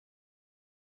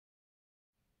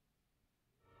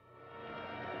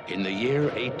In the year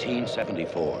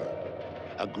 1874,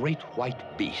 a great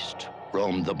white beast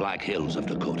roamed the Black Hills of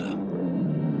Dakota.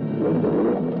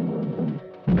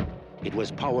 It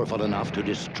was powerful enough to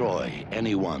destroy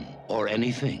anyone or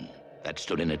anything that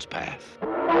stood in its path.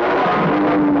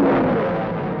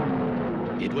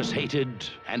 It was hated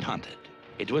and hunted.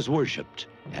 It was worshipped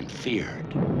and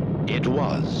feared. It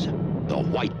was the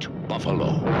White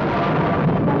Buffalo.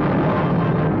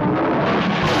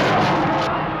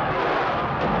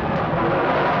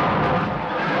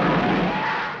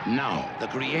 Now, the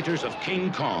creators of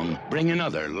King Kong bring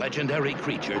another legendary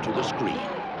creature to the screen.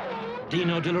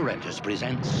 Dino De Laurentiis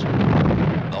presents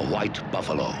The White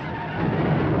Buffalo.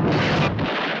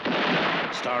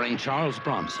 Starring Charles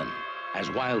Bronson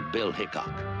as Wild Bill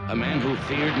Hickcock, a man who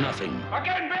feared nothing.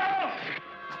 Again, Bill!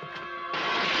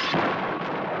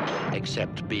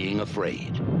 Except being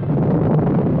afraid.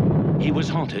 He was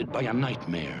haunted by a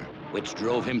nightmare which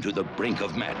drove him to the brink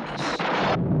of madness.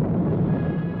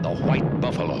 The White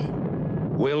Buffalo.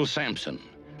 Will Sampson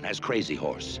as Crazy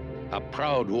Horse, a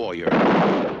proud warrior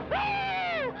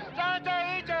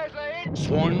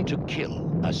sworn to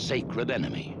kill a sacred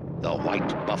enemy, the White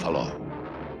Buffalo.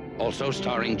 Also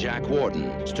starring Jack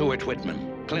Warden, Stuart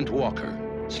Whitman, Clint Walker,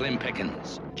 Slim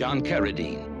Pickens, John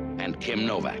Carradine, and Kim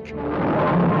Novak.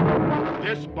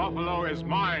 This buffalo is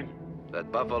mine.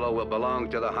 That buffalo will belong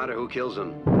to the hunter who kills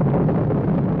him.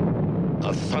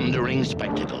 A thundering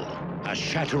spectacle, a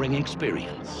shattering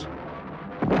experience.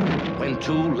 When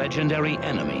two legendary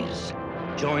enemies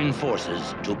join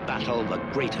forces to battle the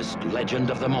greatest legend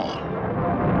of them all,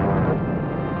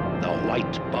 the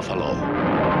White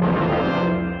Buffalo.